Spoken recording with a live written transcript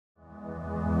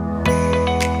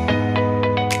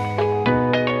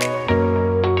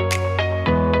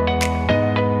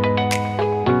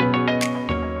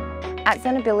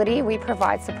Zenn Ability, we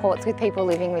provide supports with people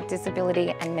living with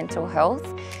disability and mental health,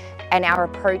 and our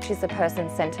approach is a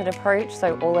person-centred approach,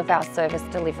 so all of our service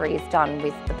delivery is done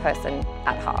with the person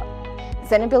at heart.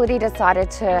 Zenn Ability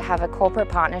decided to have a corporate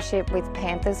partnership with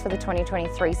Panthers for the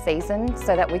 2023 season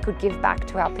so that we could give back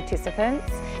to our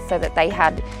participants, so that they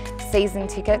had season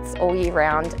tickets all year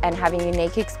round and having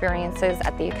unique experiences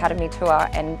at the Academy Tour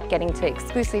and getting to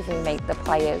exclusively meet the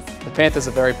players. The Panthers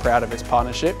are very proud of its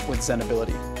partnership with Zenn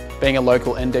Ability. Being a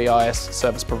local NDIS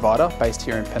service provider based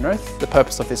here in Penrith, the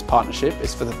purpose of this partnership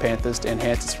is for the Panthers to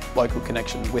enhance its local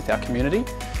connection with our community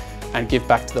and give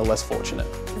back to the less fortunate.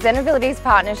 Zenn Ability's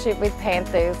partnership with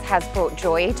Panthers has brought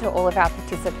joy to all of our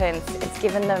participants. It's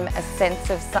given them a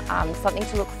sense of something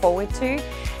to look forward to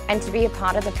and to be a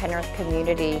part of the Penrith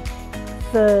community.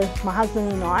 For my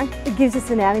husband and I, it gives us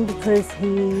an outing because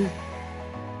he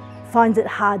finds it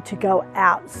hard to go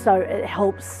out, so it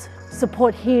helps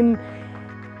support him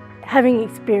having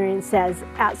experience as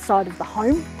outside of the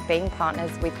home. Being partners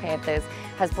with Panthers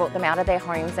has brought them out of their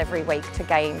homes every week to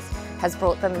games, has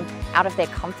brought them out of their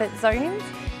comfort zones.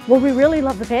 Well, we really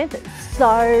love the Panthers,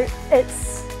 so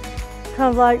it's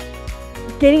kind of like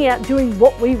getting out doing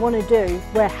what we want to do.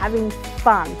 We're having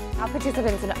fun. Our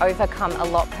participants have overcome a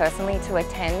lot personally to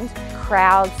attend.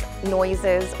 Crowds,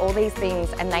 noises, all these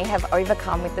things, and they have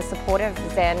overcome with the support of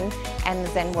Zenn and the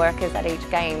Zenn workers at each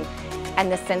game, and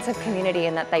the sense of community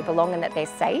and that they belong and that they're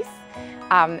safe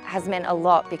has meant a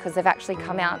lot, because they've actually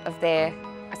come out of their,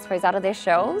 out of their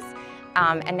shells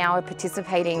and now are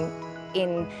participating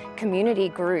in community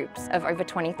groups of over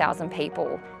 20,000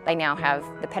 people. They now have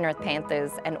the Penrith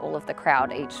Panthers and all of the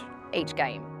crowd each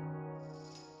game.